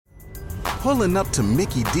Pulling up to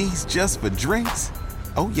Mickey D's just for drinks?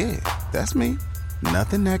 Oh yeah, that's me.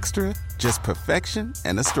 Nothing extra, just perfection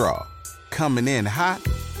and a straw. Coming in hot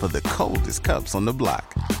for the coldest cups on the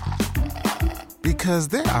block. Because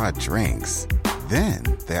there are drinks. Then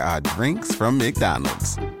there are drinks from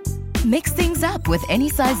McDonald's. Mix things up with any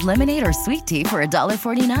size lemonade or sweet tea for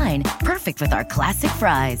 $1.49. Perfect with our classic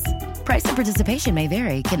fries. Price and participation may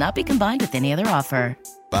vary. Cannot be combined with any other offer.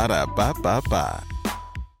 Ba-da-ba-ba-ba.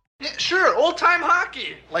 Yeah, sure, old-time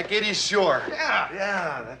hockey. Like Eddie Shore.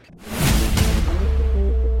 Yeah.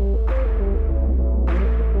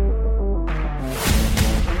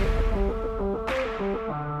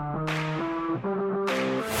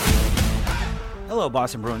 Hello,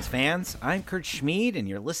 Boston Bruins fans. I'm Kurt Schmid, and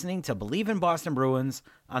you're listening to Believe in Boston Bruins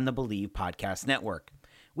on the Believe Podcast Network.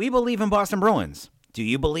 We believe in Boston Bruins. Do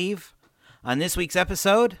you believe? On this week's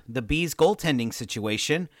episode, the Bees' goaltending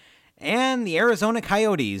situation and the Arizona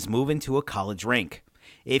Coyotes move into a college rink.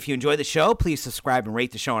 If you enjoy the show, please subscribe and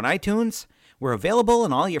rate the show on iTunes. We're available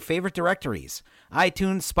in all your favorite directories: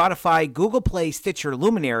 iTunes, Spotify, Google Play, Stitcher,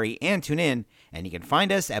 Luminary, and TuneIn. And you can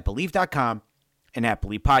find us at Believe.com and at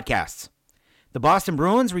Believe Podcasts. The Boston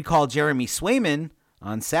Bruins recalled Jeremy Swayman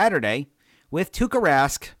on Saturday with Tuukka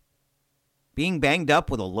Rask being banged up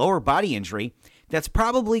with a lower body injury that's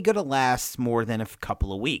probably going to last more than a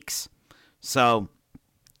couple of weeks. So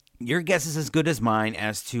your guess is as good as mine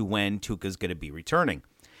as to when Tuukka's going to be returning.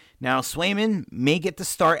 Now, Swayman may get the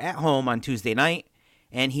start at home on Tuesday night,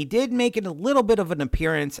 and he did make it a little bit of an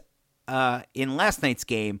appearance in last night's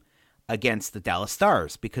game against the Dallas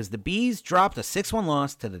Stars, because the Bees dropped a 6-1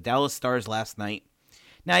 loss to the Dallas Stars last night.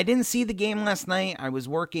 Now, I didn't see the game last night. I was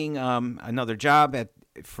working another job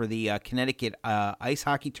for the Connecticut ice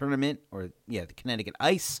hockey tournament, the Connecticut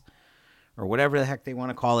Ice, or whatever the heck they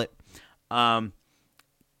want to call it.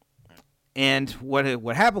 And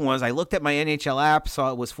what happened was I looked at my NHL app,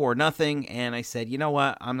 saw it was 4-0, and I said, you know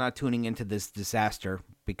what? I'm not tuning into this disaster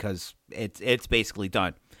because it's basically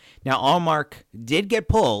done. Now, Allmark did get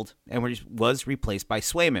pulled and was replaced by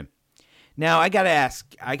Swayman. Now, I gotta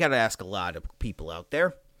ask a lot of people out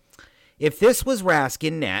there, if this was Rask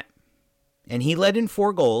in net and he let in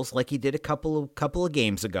 4 goals like he did a couple of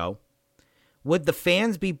games ago, would the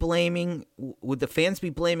fans be blaming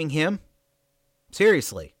him?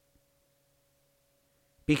 Seriously.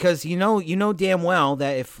 Because you know damn well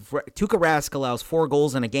that if Tuukka Rask allows 4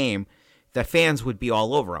 goals in a game, the fans would be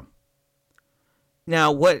all over him.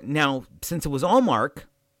 Now, since it was Allmark,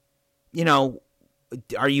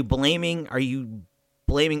 are you blaming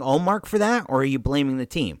Allmark for that, or are you blaming the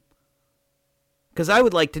team? Because I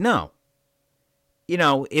would like to know.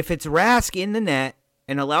 If it's Rask in the net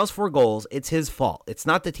and allows 4 goals, it's his fault. It's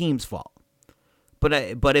not the team's fault. But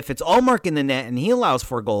if it's Allmark in the net and he allows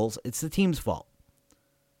 4 goals, it's the team's fault.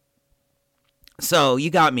 So you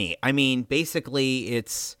got me. I mean, basically,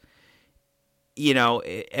 it's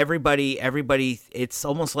everybody. It's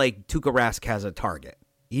almost like Tuukka Rask has a target.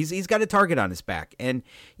 He's got a target on his back, and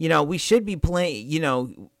we should be playing. You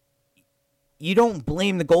don't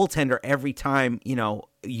blame the goaltender every time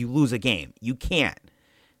you lose a game. You can't.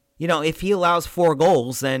 If he allows 4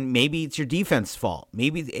 goals, then maybe it's your defense's fault.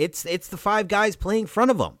 Maybe it's the 5 guys playing in front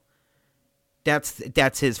of him.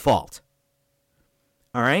 That's his fault.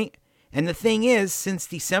 All right. And the thing is, since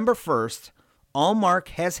December 1st, Allmark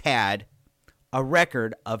has had a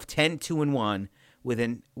record of 10-2-1 with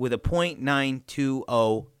a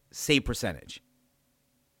 .920 save percentage.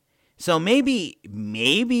 So maybe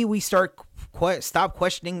we stop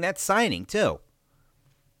questioning that signing too.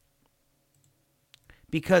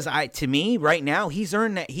 Because to me right now he's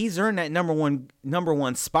earned that number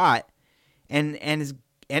one spot, and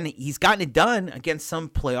he's gotten it done against some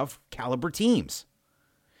playoff caliber teams.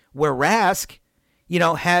 Where Rask,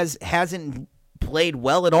 hasn't played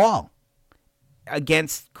well at all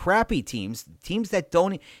against crappy teams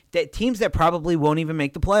that probably won't even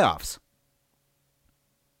make the playoffs.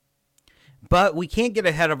 But we can't get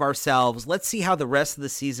ahead of ourselves. Let's see how the rest of the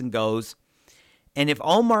season goes. And if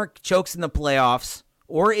Allmark chokes in the playoffs,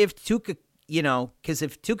 or if Tuukka, because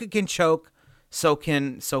if Tuukka can choke, so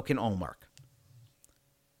can Allmark.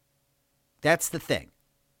 That's the thing.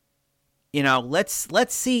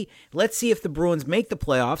 Let's see if the Bruins make the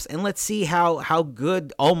playoffs, and let's see how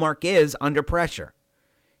good Allmark is under pressure.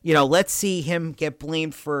 Let's see him get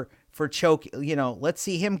blamed for choke. Let's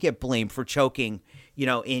see him get blamed for choking.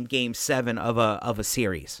 In Game 7 of a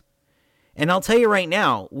series. And I'll tell you right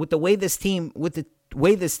now, with the way this team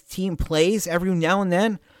plays every now and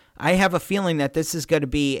then, I have a feeling that this is going to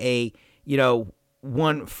be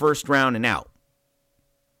one first round and out.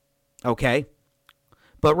 Okay.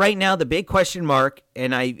 But right now, the big question mark,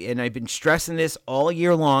 and I've been stressing this all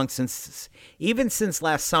year long since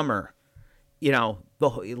last summer,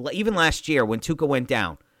 even last year when Tuukka went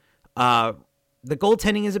down, the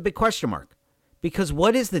goaltending is a big question mark. Because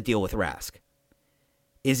what is the deal with Rask?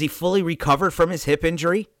 Is he fully recovered from his hip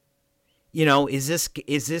injury? Is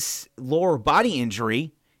this lower body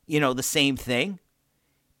injury, the same thing?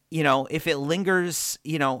 If it lingers,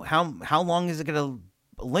 how long is it going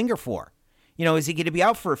to linger for? Is he going to be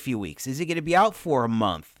out for a few weeks? Is he going to be out for a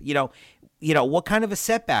month? What kind of a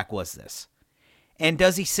setback was this? And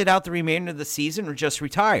does he sit out the remainder of the season or just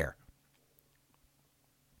retire?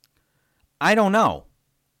 I don't know.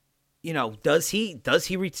 Does he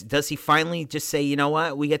finally just say, you know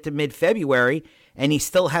what, we get to mid-February and he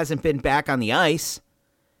still hasn't been back on the ice?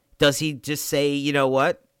 Does he just say, you know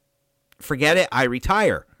what, forget it, I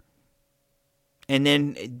retire? And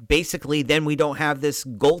then basically then we don't have this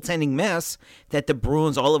goaltending mess that the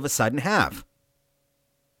Bruins all of a sudden have.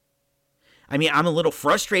 I mean, I'm a little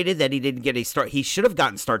frustrated that he didn't get a start. He should have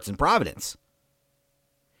gotten starts in Providence.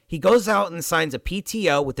 He goes out and signs a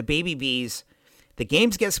PTO with the Baby Bees. The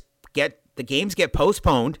games get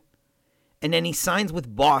postponed, and then he signs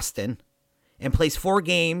with Boston and plays 4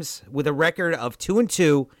 games with a record of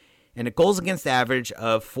 2-2 and a goals against average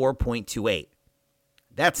of 4.28.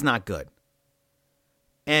 That's not good.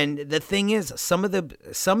 And the thing is, some of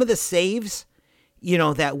the saves,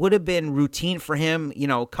 that would have been routine for him,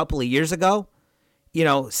 a couple of years ago,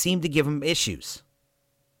 seemed to give him issues.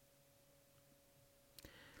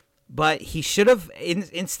 But he should have,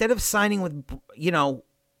 instead of signing with,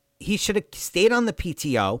 he should have stayed on the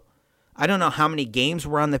PTO. I don't know how many games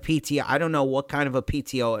were on the PTO. I don't know what kind of a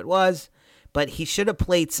PTO it was, but he should have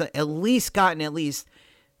gotten at least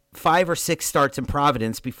 5 or 6 starts in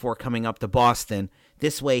Providence before coming up to Boston.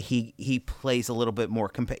 This way he plays a little bit more,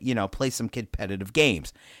 plays some competitive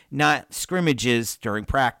games, not scrimmages during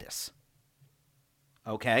practice.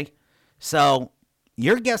 Okay? So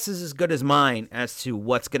your guess is as good as mine as to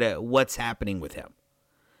what's happening with him.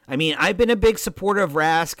 I mean, I've been a big supporter of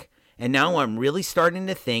Rask, and now I'm really starting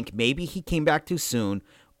to think maybe he came back too soon,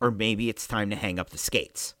 or maybe it's time to hang up the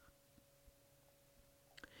skates.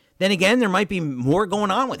 Then again, there might be more going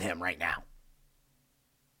on with him right now.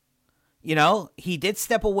 He did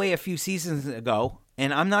step away a few seasons ago,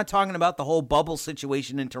 and I'm not talking about the whole bubble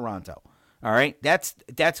situation in Toronto. All right?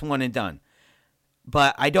 That's one and done.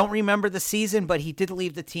 But I don't remember the season, but he did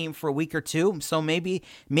leave the team for a week or two. So maybe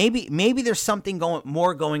there's something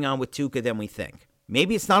more going on with Tuukka than we think.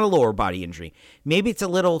 Maybe it's not a lower body injury. Maybe it's a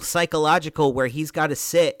little psychological where he's got to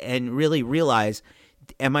sit and really realize,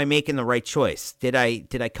 am I making the right choice? Did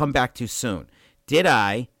I come back too soon? Did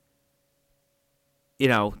I,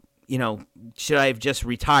 should I have just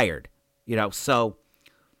retired? So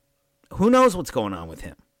who knows what's going on with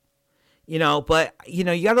him? But, you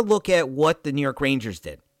got to look at what the New York Rangers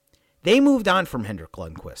did. They moved on from Henrik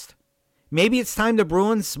Lundqvist. Maybe it's time the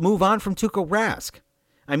Bruins move on from Tuukka Rask.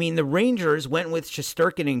 I mean, the Rangers went with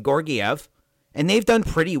Shesterkin and Georgiev, and they've done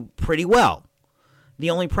pretty well. The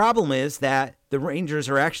only problem is that the Rangers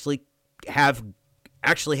actually have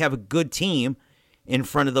a good team in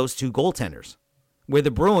front of those 2 goaltenders. Where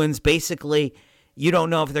the Bruins, basically, you don't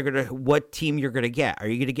know what team you're going to get. Are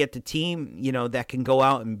you going to get the team, that can go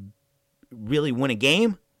out and really win a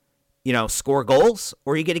game, score goals,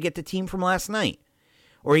 or are you going to get the team from last night?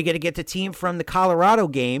 Or are you going to get the team from the Colorado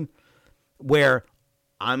game where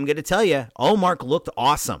I'm going to tell you, Ullmark looked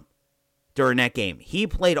awesome during that game. He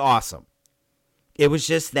played awesome. It was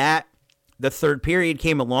just that the third period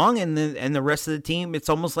came along and the rest of the team, it's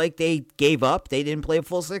almost like they gave up. They didn't play a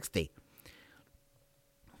full 60.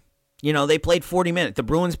 They played 40 minutes. The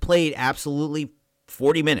Bruins played absolutely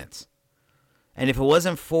 40 minutes. And if it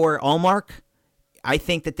wasn't for Ullmark, I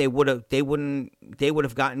think that they would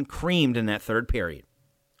have gotten creamed in that third period.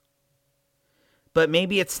 But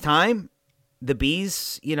maybe it's time the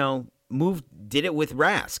Bees, did it with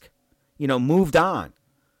Rask, moved on.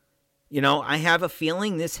 I have a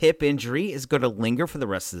feeling this hip injury is going to linger for the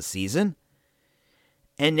rest of the season.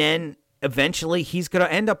 And then eventually he's going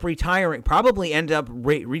to end up retiring, probably end up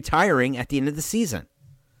retiring at the end of the season.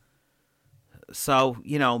 So,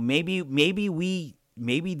 maybe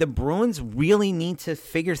the Bruins really need to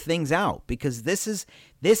figure things out because this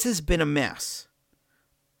has been a mess.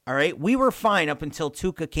 All right. We were fine up until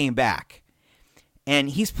Tuukka came back and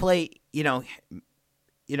he's played,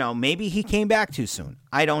 maybe he came back too soon.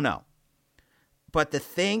 I don't know. But the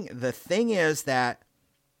thing is that,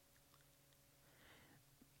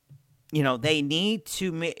 they need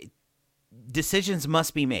to decisions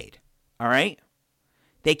must be made. All right.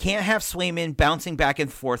 They can't have Swayman bouncing back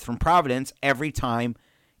and forth from Providence every time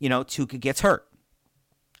Tuukka gets hurt.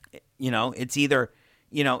 It's either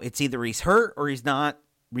he's hurt or he's not.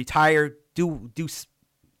 Retire, do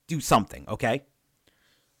something, okay?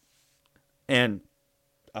 And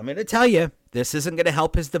I'm going to tell you, this isn't going to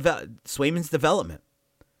help Swayman's development.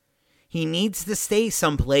 He needs to stay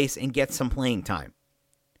someplace and get some playing time.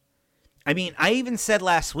 I mean, I even said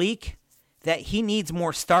last week that he needs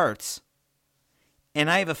more starts, and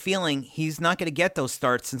I have a feeling he's not going to get those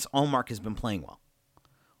starts since Ullmark has been playing well.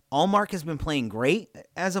 Ullmark has been playing great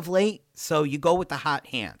as of late, so you go with the hot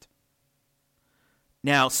hand.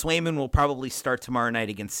 Now, Swayman will probably start tomorrow night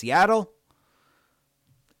against Seattle,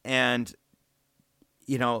 and,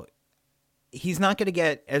 he's not going to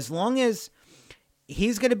get, as long as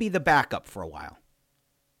he's going to be the backup for a while.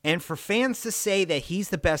 And for fans to say that he's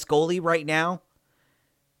the best goalie right now,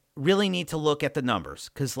 really need to look at the numbers.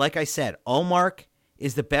 Because like I said, Ullmark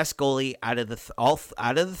is the best goalie out of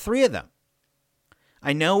the three of them.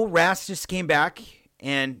 I know Rask just came back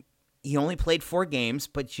and he only played 4 games,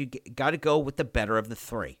 but you got to go with the better of the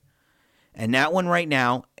 3. And that one right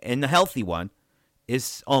now, and the healthy one,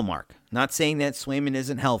 is Ullmark. Not saying that Swayman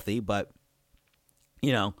isn't healthy, but,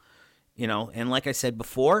 and like I said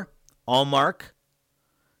before, Ullmark,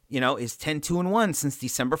 is 10-2-1 since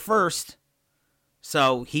December 1st.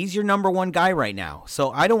 So he's your number one guy right now.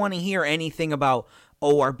 So I don't want to hear anything about,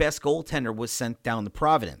 our best goaltender was sent down to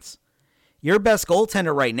Providence. Your best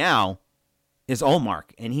goaltender right now is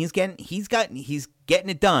Ullmark, and he's getting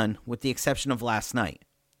it done with the exception of last night.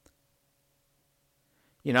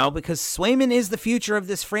 Because Swayman is the future of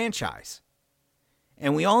this franchise.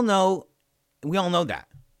 And we all know that.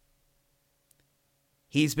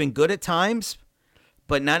 He's been good at times,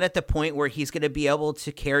 but not at the point where he's going to be able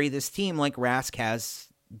to carry this team like Rask has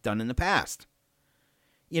done in the past.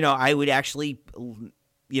 I would actually,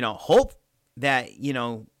 hope that,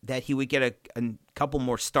 that he would get a couple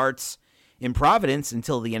more starts in Providence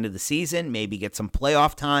until the end of the season, maybe get some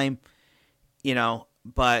playoff time,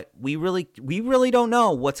 but we really don't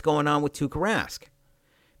know what's going on with Tuukka Rask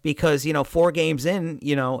because, 4 games in,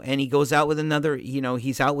 and he goes out with another,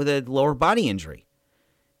 he's out with a lower body injury.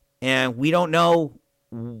 And we don't know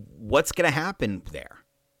what's going to happen there.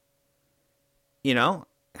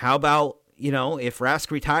 How about, if Rask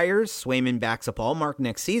retires, Swayman backs up Ullmark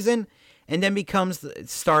next season and then becomes the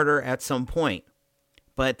starter at some point.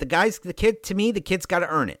 But the kid's got to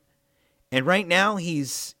earn it. And right now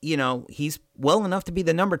he's well enough to be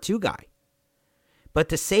the number 2 guy. But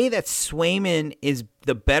to say that Swayman is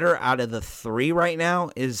the better out of the 3 right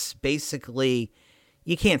now is basically,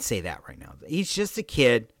 you can't say that right now. He's just a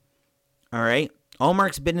kid. All right.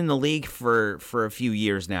 Ullmark's been in the league for a few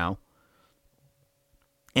years now.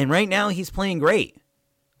 And right now he's playing great.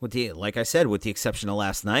 Like I said, with the exception of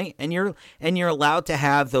last night, and you're allowed to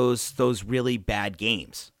have those really bad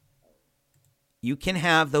games. You can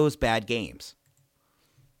have those bad games.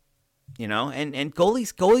 And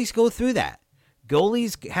goalies go through that.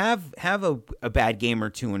 Goalies have a bad game or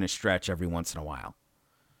 2 in a stretch every once in a while.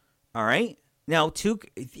 All right? Now,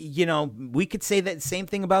 Tuukka, we could say that same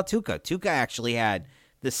thing about Tuukka. Tuukka actually had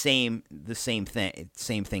the same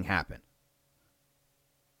thing happen.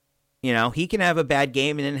 He can have a bad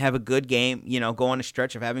game and then have a good game, go on a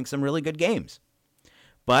stretch of having some really good games.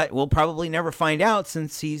 But we'll probably never find out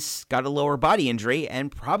since he's got a lower body injury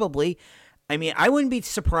and probably, I wouldn't be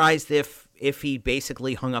surprised if he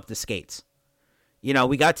basically hung up the skates.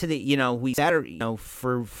 We got to the, Saturday,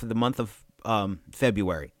 for the month of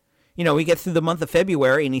February. We get through the month of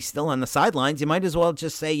February and he's still on the sidelines. You might as well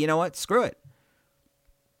just say, you know what, screw it.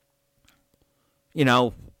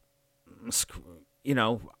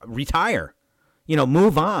 Retire,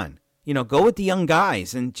 move on, go with the young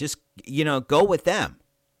guys and just, go with them.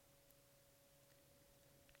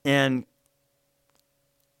 And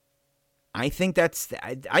I think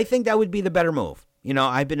that would be the better move.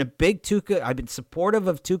 I've been supportive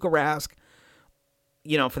of Tuukka Rask,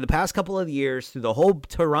 for the past couple of years through the whole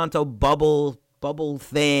Toronto bubble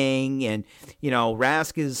thing. And,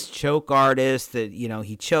 Rask is choke artist that,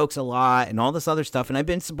 he chokes a lot and all this other stuff. And I've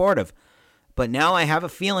been supportive. But now I have a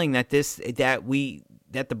feeling that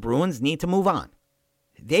the Bruins need to move on.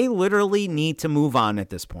 They literally need to move on at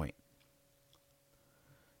this point.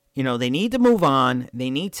 They need to move on. They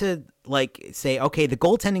need to say, okay, the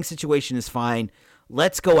goaltending situation is fine.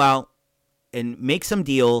 Let's go out and make some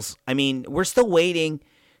deals. We're still waiting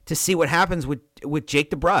to see what happens with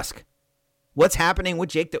Jake DeBrusk. What's happening with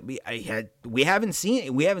Jake? We haven't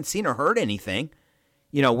seen or heard anything.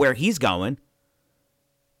 Where he's going.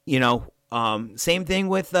 Same thing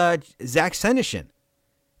with Zach Senyshyn.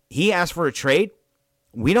 He asked for a trade.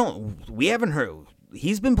 We haven't heard.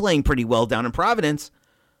 He's been playing pretty well down in Providence.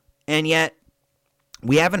 And yet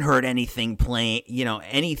we haven't heard anything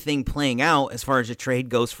playing out as far as a trade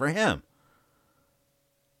goes for him.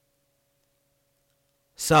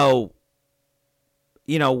 So,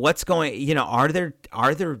 what's going, are there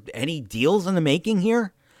any deals in the making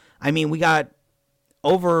here? I mean, we got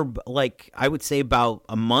over, I would say about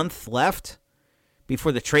a month left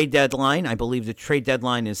before the trade deadline. I believe the trade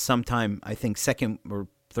deadline is sometime, I think, second or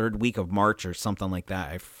third week of March or something like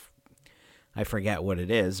that. I forget what it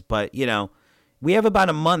is. But, we have about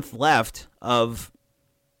a month left of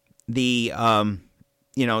the,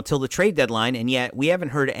 till the trade deadline, and yet we haven't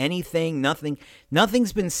heard anything.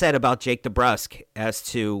 Nothing's been said about Jake DeBrusk as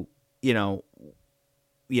to,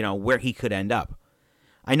 where he could end up.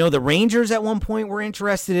 I know the Rangers at one point were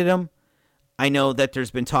interested in him. I know that there's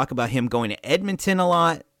been talk about him going to Edmonton a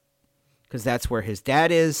lot because that's where his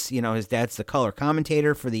dad is. His dad's the color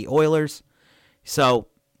commentator for the Oilers. So,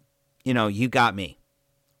 you got me.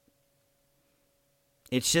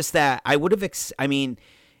 It's just that I would have.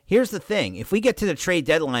 Here's the thing: if we get to the trade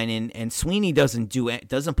deadline and Sweeney doesn't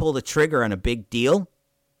pull the trigger on a big deal,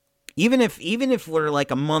 even if we're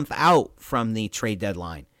like a month out from the trade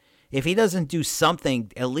deadline, if he doesn't do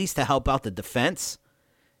something at least to help out the defense,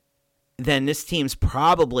 then this team's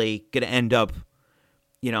probably going to end up,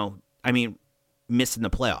 missing the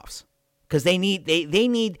playoffs because they need.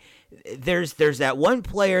 There's that one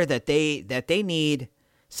player that they need.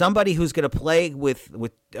 Somebody who's going to play with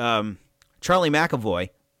Charlie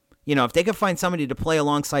McAvoy. If they can find somebody to play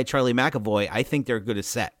alongside Charlie McAvoy, I think they're good as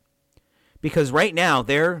set. Because right now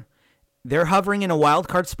they're hovering in a wild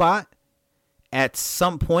card spot. At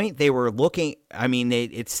some point they were looking.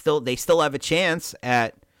 They still have a chance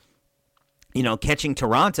at catching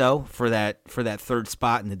Toronto for that third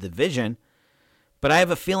spot in the division. But I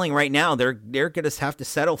have a feeling right now they're going to have to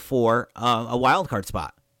settle for a wild card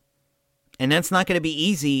spot. And that's not going to be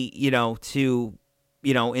easy, to,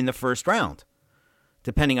 in the first round,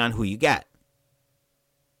 depending on who you get.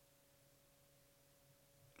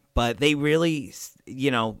 But they really,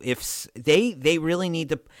 if they really need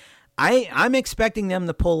to, I'm expecting them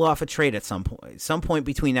to pull off a trade at some point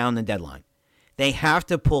between now and the deadline. They have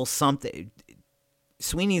to pull something.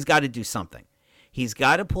 Sweeney's got to do something. He's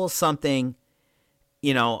got to pull something,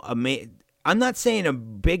 I'm not saying a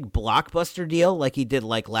big blockbuster deal like he did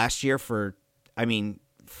last year for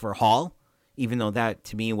Hall, even though that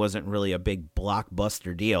to me wasn't really a big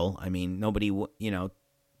blockbuster deal. Nobody, you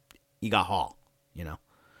got Hall,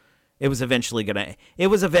 it was eventually going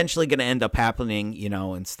to end up happening,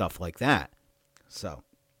 and stuff like that. So,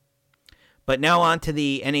 but now on to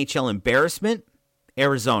the NHL embarrassment,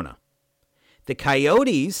 Arizona. The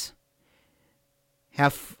Coyotes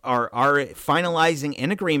are finalizing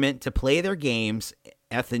an agreement to play their games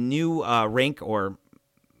at the new rink or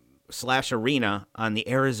 / arena on the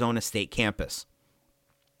Arizona State campus.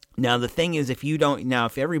 Now the thing is, if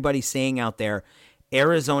everybody's saying out there,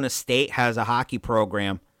 Arizona State has a hockey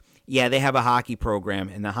program, yeah, they have a hockey program,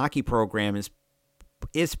 and the hockey program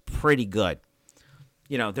is pretty good.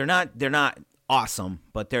 They're not awesome,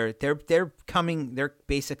 but they're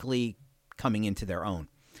basically coming into their own.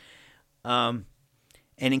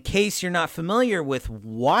 And in case you're not familiar with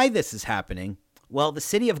why this is happening, well, the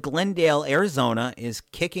city of Glendale, Arizona, is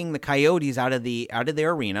kicking the Coyotes out of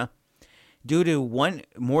their arena due to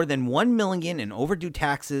more than $1 million in overdue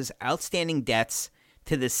taxes, outstanding debts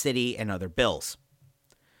to the city, and other bills.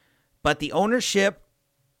 But the ownership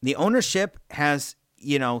has,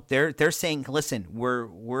 they're saying, listen,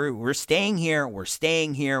 we're staying here, we're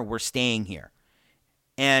staying here, we're staying here,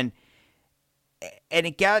 and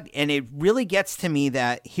it really gets to me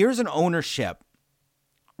that here's an ownership,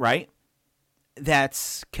 right,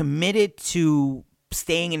 that's committed to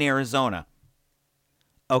staying in Arizona.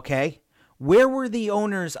 Okay, where were the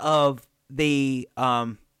owners of the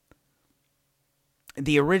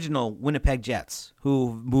original Winnipeg Jets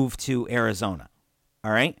who moved to Arizona?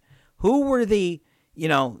 All right, who were the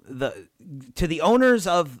owners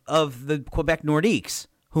of the Quebec Nordiques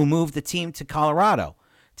who moved the team to Colorado?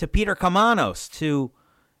 To Peter Kamanos,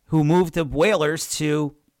 who moved the Whalers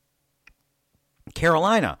to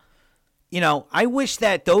Carolina. I wish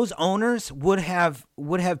that those owners would have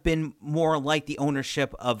been more like the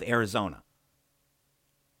ownership of Arizona.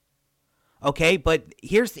 Okay, but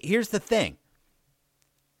here's the thing.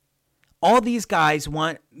 All these guys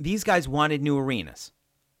wanted new arenas.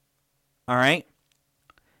 All right?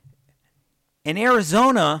 And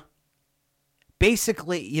Arizona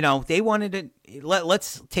basically, they wanted to,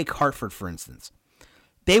 let's take Hartford, for instance.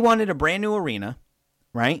 They wanted a brand new arena,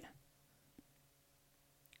 right?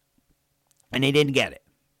 And they didn't get it.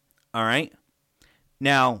 All right?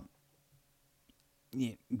 Now,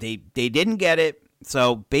 they didn't get it.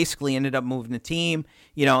 So basically ended up moving the team.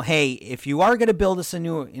 Hey, if you are going to build us a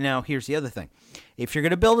new, here's the other thing. If you're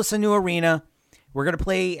going to build us a new arena, we're going to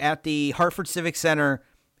play at the Hartford Civic Center,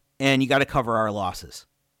 and you got to cover our losses.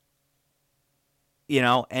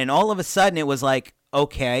 And all of a sudden it was like,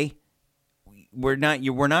 okay, we're not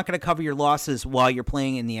going to cover your losses while you're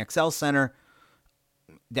playing in the XL Center.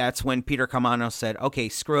 That's when Peter Carmano said, okay,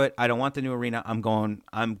 screw it. I don't want the new arena. I'm going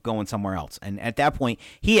somewhere else. And at that point,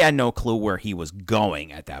 he had no clue where he was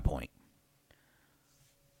going at that point.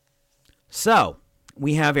 So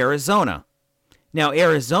we have Arizona. Now,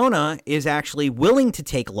 Arizona is actually willing to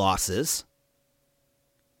take losses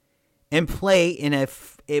and play in a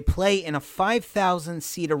 5,000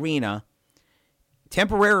 seat arena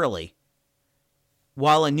temporarily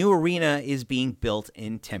while a new arena is being built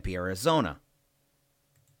in Tempe, Arizona.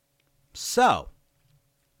 So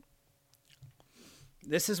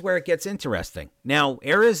this is where it gets interesting. Now,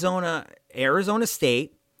 Arizona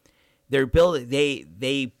State,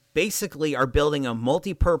 they basically are building a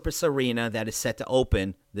multi-purpose arena that is set to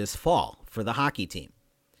open this fall for the hockey team.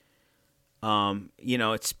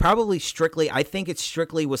 It's probably I think it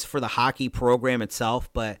strictly was for the hockey program itself,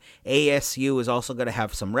 but ASU is also going to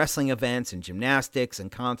have some wrestling events and gymnastics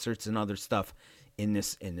and concerts and other stuff in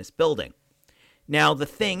this building. Now, the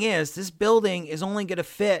thing is, this building is only going to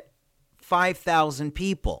fit 5,000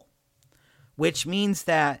 people, which means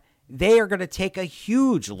that they are going to take a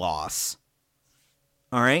huge loss.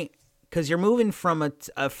 All right, because you're moving from an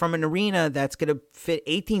arena that's going to fit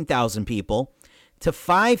 18,000 people to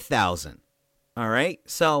 5,000. All right,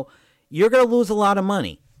 so you're going to lose a lot of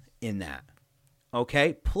money in that.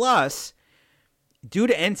 Okay, plus, due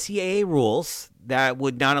to NCAA rules that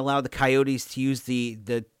would not allow the Coyotes to use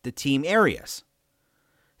the team areas.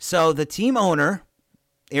 So the team owner,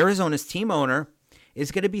 Arizona's team owner,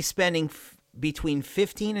 is going to be spending between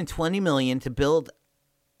 $15 and $20 million to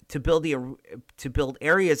build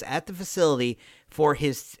areas at the facility for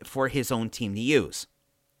his own team to use.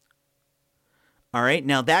 All right.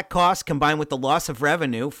 Now that cost, combined with the loss of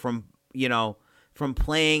revenue from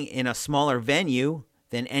playing in a smaller venue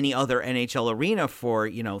than any other NHL arena for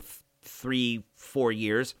 3-4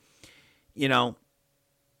 years,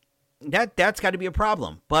 that's got to be a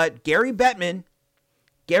problem. But Gary Bettman,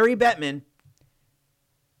 here's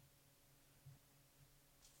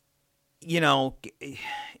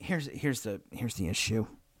the issue.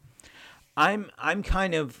 I'm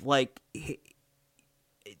kind of like,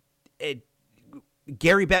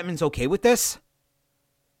 Gary Bettman's okay with this?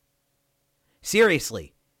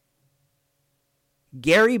 Seriously.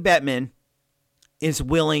 Gary Bettman is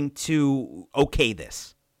willing to okay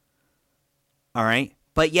this. All right?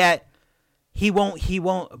 But yet he won't,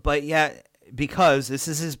 but yet, because this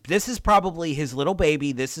is probably his little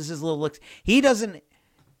baby, this is his little,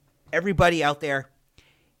 everybody out there,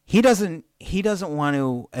 he doesn't want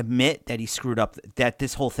to admit that he screwed up, that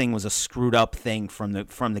this whole thing was a screwed up thing from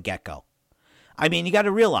the get-go. I mean, you got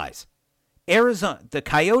to realize, the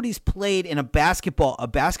Coyotes played in a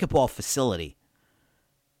basketball facility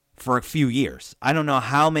for a few years. I don't know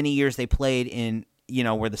how many years they played in,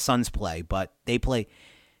 where the Suns play, but they played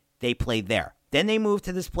there. Then they moved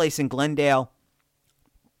to this place in Glendale,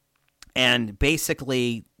 and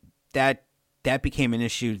basically that became an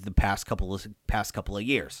issue the past couple of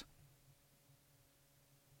years.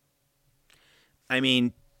 I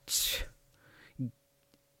mean,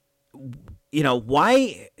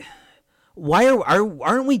 why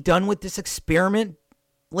aren't we done with this experiment,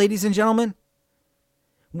 ladies and gentlemen?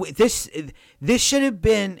 This should have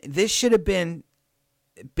been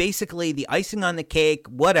basically the icing on the cake,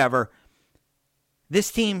 whatever.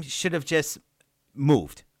 This team should have just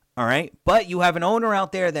moved, all right? But you have an owner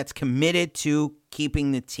out there that's committed to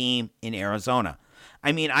keeping the team in Arizona.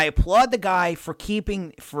 I mean, I applaud the guy for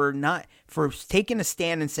taking a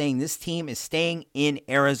stand and saying this team is staying in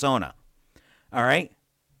Arizona, all right?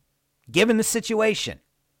 Given the situation.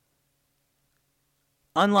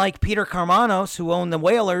 Unlike Peter Carmanos, who owned the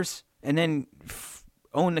Whalers and then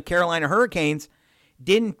owned the Carolina Hurricanes,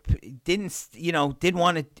 let's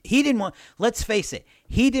face it,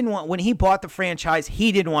 when he bought the franchise,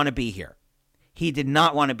 he didn't want to be here. He did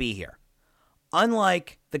not want to be here.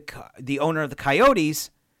 Unlike the owner of the Coyotes,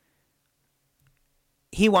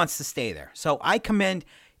 he wants to stay there. So I commend,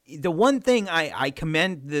 the one thing I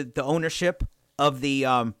commend the ownership of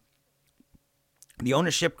the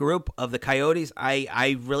ownership group of the Coyotes.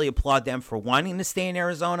 I really applaud them for wanting to stay in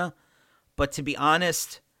Arizona. But to be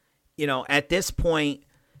honest, at this point,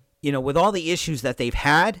 with all the issues that they've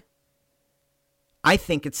had, I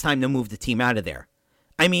think it's time to move the team out of there.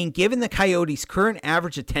 I mean, given the Coyotes' current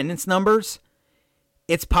average attendance numbers,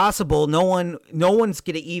 it's possible no one's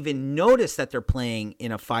going to even notice that they're playing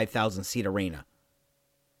in a 5,000 seat arena.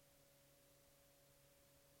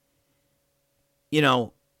 You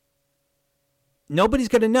know, nobody's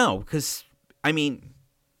going to know because, I mean,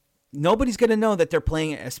 nobody's going to know that they're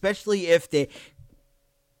playing, especially if they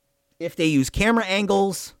use camera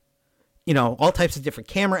angles, you know, all types of different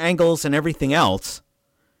camera angles and everything else.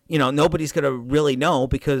 You know, nobody's going to really know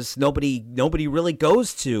because nobody really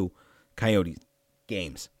goes to Coyotes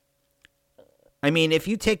games. I mean, if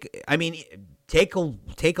you take a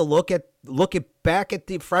look back at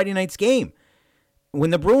the Friday night's game when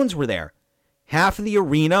the Bruins were there. Half of the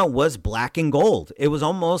arena was black and gold. It was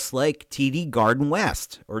almost like TD Garden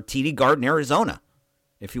West or TD Garden Arizona,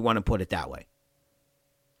 if you want to put it that way.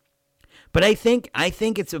 But I think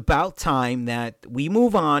it's about time that we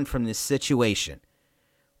move on from this situation.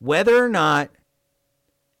 Whether or not,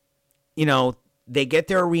 you know, they get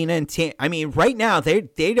their arena in I mean, right now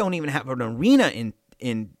they don't even have an arena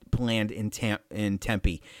planned in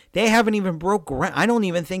Tempe. They haven't even broke ground. I don't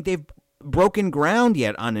even think they've broken ground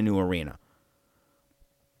yet on a new arena.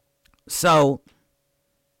 So,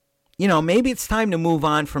 you know, maybe it's time to move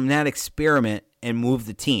on from that experiment and move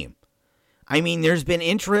the team. I mean, there's been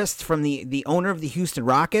interest from the owner of the Houston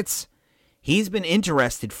Rockets. He's been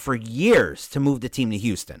interested for years to move the team to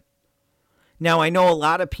Houston. Now, I know a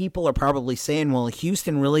lot of people are probably saying, well,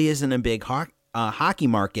 Houston really isn't a big hockey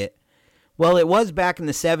market. Well, it was back in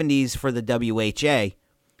the 70s for the WHA,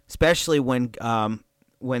 especially when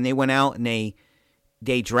they went out and they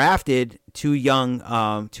drafted two young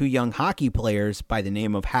hockey players by the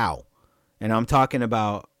name of Howe. And I'm talking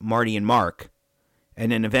about Marty and Mark.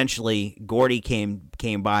 And then eventually Gordy came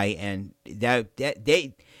by, and that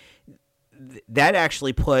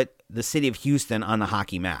actually put the city of Houston on the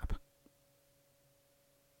hockey map.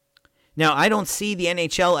 Now, I don't see the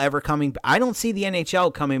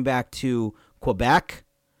NHL coming back to Quebec,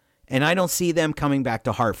 and I don't see them coming back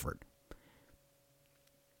to Hartford.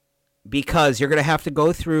 Because you're going to have to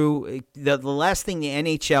go through the last thing the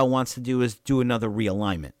NHL wants to do is do another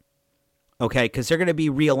realignment. Okay, because they're going to be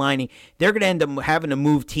realigning. They're going to end up having to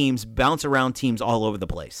move teams, bounce around teams all over the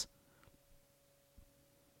place.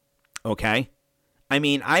 Okay? I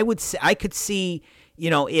mean, I could see, you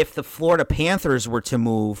know, if the Florida Panthers were to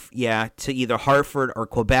move, to either Hartford or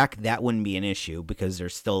Quebec, that wouldn't be an issue because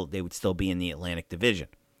they would still be in the Atlantic Division.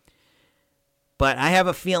 But I have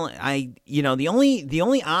a feeling the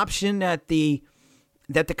only option that the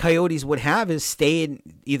Coyotes would have is stay in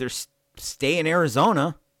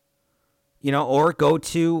Arizona, you know, or go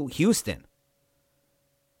to Houston.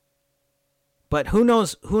 But who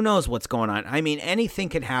knows what's going on? I mean, anything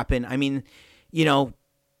could happen. I mean, you know,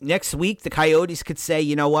 next week the Coyotes could say,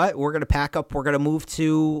 you know what, we're going to pack up, we're going to move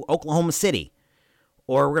to Oklahoma City.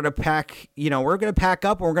 Or we're going to pack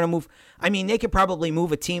up and we're going to move. I mean, they could probably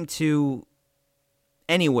move a team to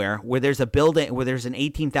anywhere where there's a building, where there's an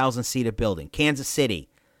 18,000 seated building. Kansas City.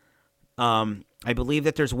 I believe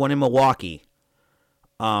that there's one in Milwaukee.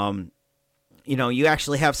 You know, you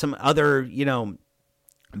actually have some other, you know,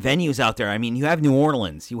 venues out there. I mean, you have New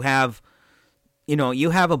Orleans. You have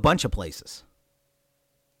a bunch of places.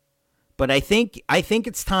 But I think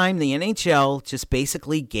it's time the NHL just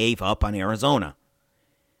basically gave up on Arizona.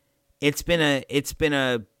 It's been a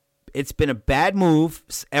bad move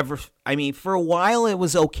ever. I mean, for a while it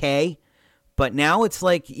was okay, but now it's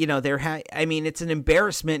like, you know, it's an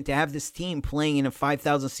embarrassment to have this team playing in a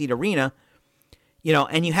 5,000 seat arena, you know,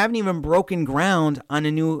 and you haven't even broken ground on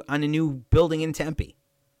a new building in Tempe.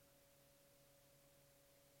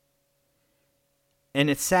 And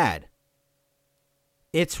it's sad.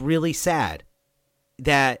 It's really sad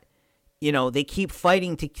that, you know, they keep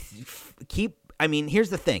fighting to keep. I mean, here's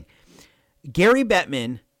the thing. Gary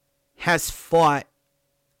Bettman has fought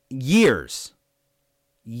years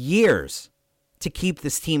to keep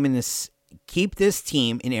this team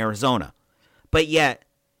in Arizona. But yet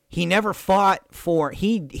he never fought for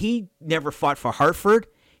Hartford.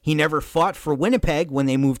 He never fought for Winnipeg when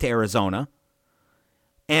they moved to Arizona.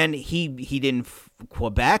 And he didn't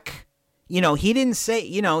Quebec. You know, he didn't say,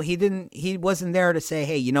 you know, he wasn't there to say,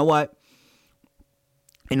 hey, you know what?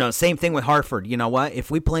 You know, same thing with Hartford. You know what? If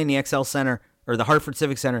we play in the XL Center or the Hartford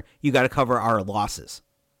Civic Center, you got to cover our losses.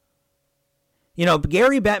 You know,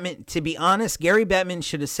 Gary Bettman, to be honest, Gary Bettman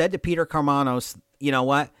should have said to Peter Karmanos, you know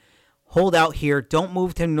what? Hold out here. Don't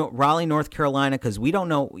move to Raleigh, North Carolina, because we don't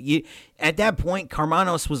know. At that point,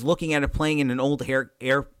 Karmanos was looking at it playing in an old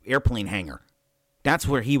airplane hangar. That's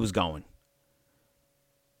where he was going.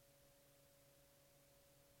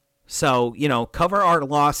 So, you know, cover our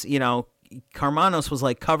loss, you know, Karmanos was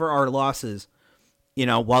like, cover our losses,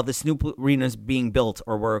 while this new arena is being built,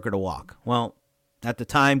 or we're going to walk. Well, at the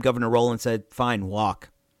time, Governor Rowland said, fine, walk.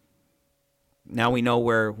 Now we know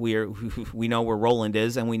where we know where Rowland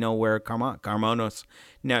is, and we know where Karmanos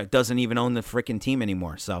doesn't even own the freaking team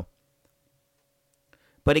anymore. So,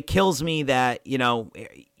 but it kills me that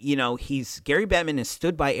Gary Bettman has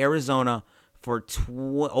stood by Arizona for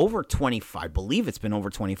over 25. I believe it's been over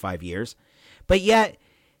 25 years, but yet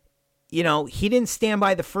he didn't stand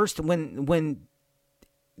by the first when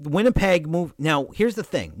Winnipeg moved. Now here's the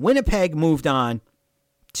thing: Winnipeg moved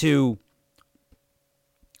to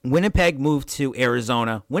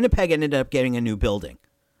Arizona. Winnipeg ended up getting a new building.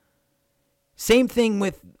 Same thing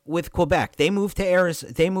with Quebec. They moved to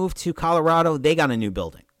Arizona. They moved to Colorado. They got a new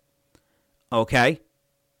building. Okay.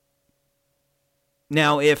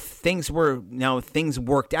 Now, if things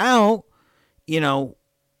worked out,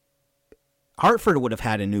 Hartford would have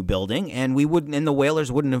had a new building, and the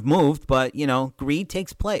Whalers wouldn't have moved. But greed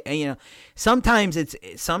takes place. Sometimes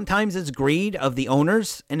it's greed of the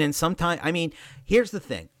owners, and then sometimes, here's the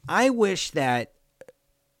thing: I wish that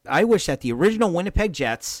the original Winnipeg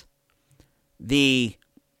Jets, the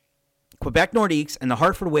Quebec Nordiques, and the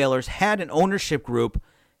Hartford Whalers had an ownership group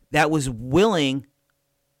that was willing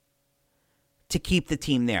to keep the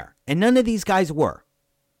team there, and none of these guys were.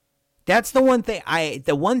 That's the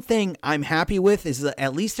one thing I'm happy with, is that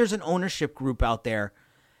at least there's an ownership group out there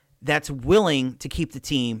that's willing to keep the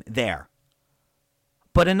team there.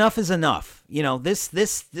 But enough is enough. This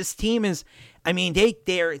team is,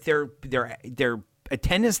 their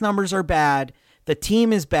attendance numbers are bad. The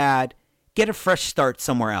team is bad. Get a fresh start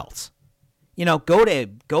somewhere else. Go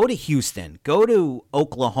to Houston, go to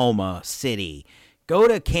Oklahoma City, go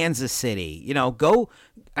to Kansas City.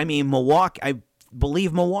 Milwaukee. I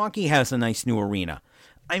believe Milwaukee has a nice new arena.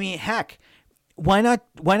 Heck, why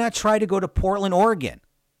not try to go to Portland, Oregon?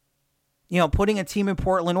 Putting a team in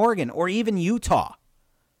Portland, Oregon, or even Utah.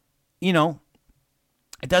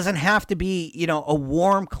 It doesn't have to be, a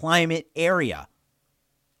warm climate area.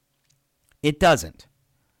 It doesn't.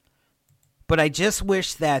 But I just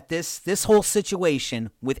wish that this whole situation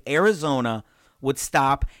with Arizona would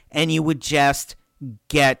stop, and you would just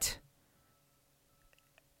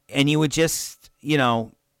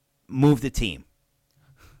move the team.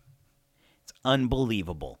 It's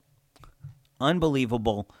unbelievable.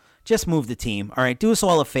 Unbelievable. Just move the team. All right, do us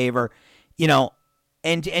all a favor,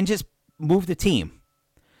 and just move the team.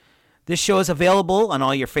 This show is available on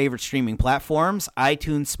all your favorite streaming platforms: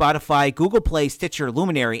 iTunes, Spotify, Google Play, Stitcher,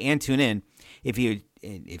 Luminary, and TuneIn. If you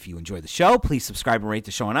enjoy the show, please subscribe and rate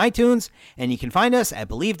the show on iTunes, and you can find us at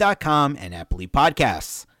Believe.com and at Believe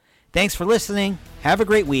Podcasts. Thanks for listening. Have a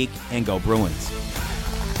great week, and go Bruins.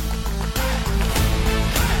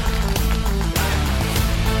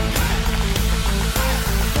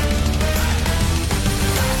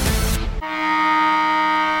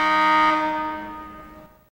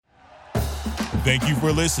 Thank you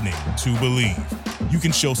for listening to Believe. You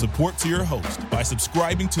can show support to your host by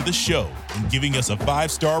subscribing to the show and giving us a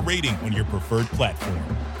 5-star rating on your preferred platform.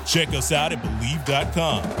 Check us out at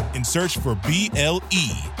Believe.com and search for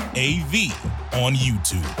BLEAV on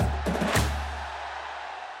YouTube.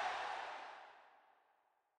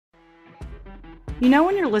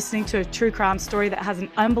 When you're listening to a true crime story that has an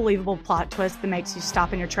unbelievable plot twist that makes you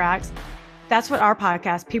stop in your tracks? That's what our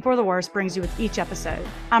podcast, People Are the Worst, brings you with each episode.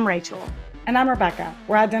 I'm Rachel. And I'm Rebecca.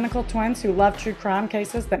 We're identical twins who love true crime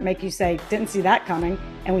cases that make you say, didn't see that coming,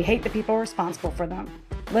 and we hate the people responsible for them.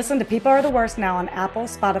 Listen to People Are the Worst now on Apple,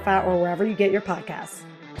 Spotify, or wherever you get your podcasts.